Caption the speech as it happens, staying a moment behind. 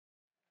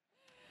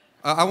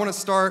I want to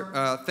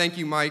start, thank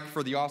you, Mike,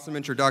 for the awesome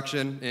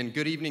introduction, and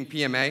good evening,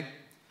 PMA.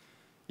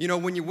 You know,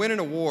 when you win an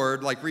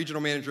award like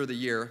Regional Manager of the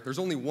Year, there's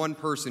only one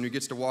person who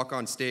gets to walk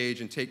on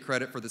stage and take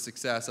credit for the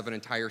success of an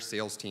entire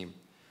sales team.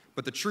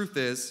 But the truth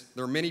is,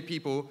 there are many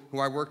people who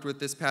I worked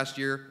with this past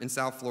year in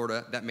South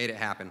Florida that made it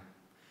happen.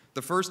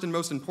 The first and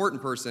most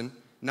important person,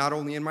 not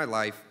only in my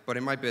life, but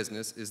in my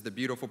business, is the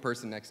beautiful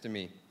person next to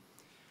me.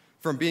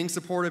 From being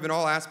supportive in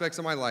all aspects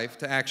of my life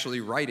to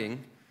actually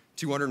writing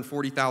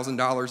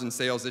 $240,000 in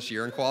sales this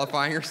year and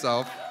qualifying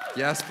herself.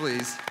 Yes,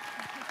 please.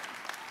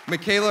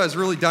 Michaela has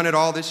really done it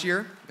all this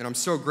year, and I'm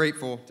so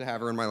grateful to have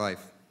her in my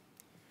life.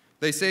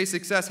 They say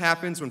success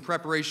happens when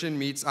preparation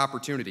meets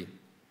opportunity.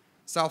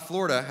 South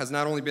Florida has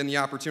not only been the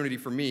opportunity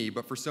for me,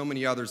 but for so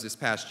many others this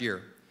past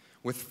year.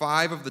 With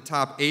 5 of the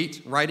top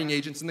 8 writing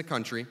agents in the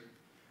country,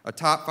 a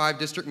top 5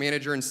 district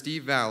manager in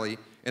Steve Valley,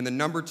 and the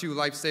number 2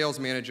 life sales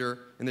manager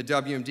in the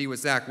WMD with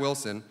Zach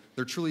Wilson,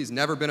 there truly has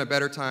never been a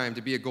better time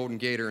to be a Golden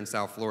Gator in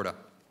South Florida.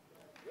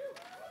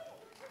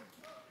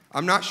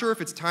 I'm not sure if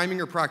it's timing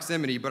or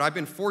proximity, but I've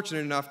been fortunate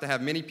enough to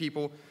have many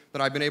people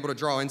that I've been able to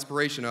draw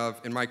inspiration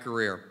of in my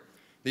career.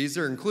 These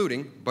are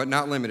including, but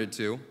not limited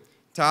to,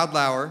 Todd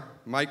Lauer,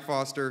 Mike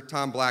Foster,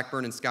 Tom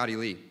Blackburn, and Scotty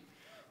Lee.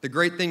 The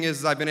great thing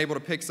is I've been able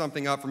to pick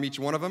something up from each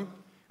one of them,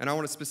 and I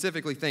want to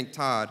specifically thank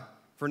Todd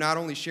for not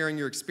only sharing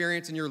your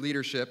experience and your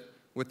leadership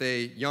with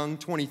a young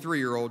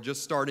 23-year-old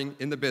just starting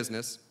in the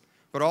business,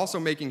 but also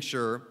making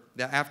sure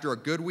that after a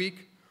good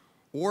week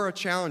or a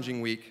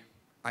challenging week,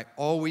 I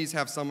always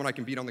have someone I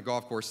can beat on the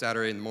golf course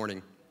Saturday in the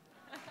morning.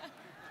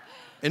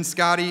 And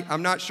Scotty,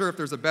 I'm not sure if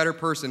there's a better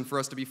person for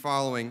us to be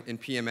following in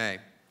PMA.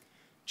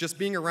 Just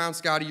being around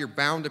Scotty, you're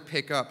bound to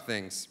pick up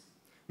things.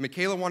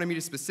 Michaela wanted me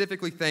to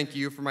specifically thank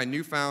you for my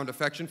newfound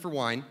affection for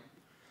wine,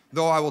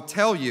 though I will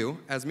tell you,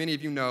 as many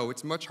of you know,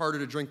 it's much harder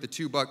to drink the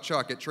 $2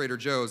 Chuck at Trader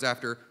Joe's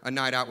after a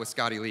night out with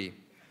Scotty Lee.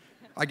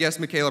 I guess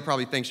Michaela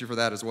probably thanks you for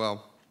that as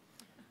well.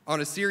 On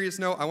a serious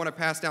note, I want to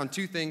pass down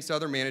 2 things to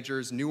other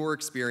managers, new or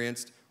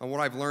experienced, on what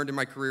I've learned in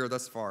my career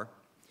thus far.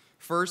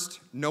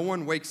 First, no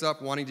one wakes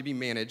up wanting to be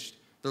managed.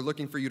 They're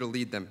looking for you to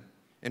lead them.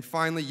 And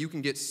finally, you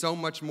can get so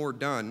much more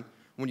done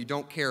when you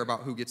don't care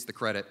about who gets the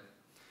credit.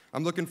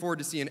 I'm looking forward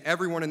to seeing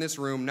everyone in this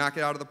room knock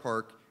it out of the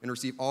park and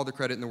receive all the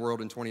credit in the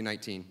world in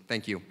 2019.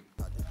 Thank you.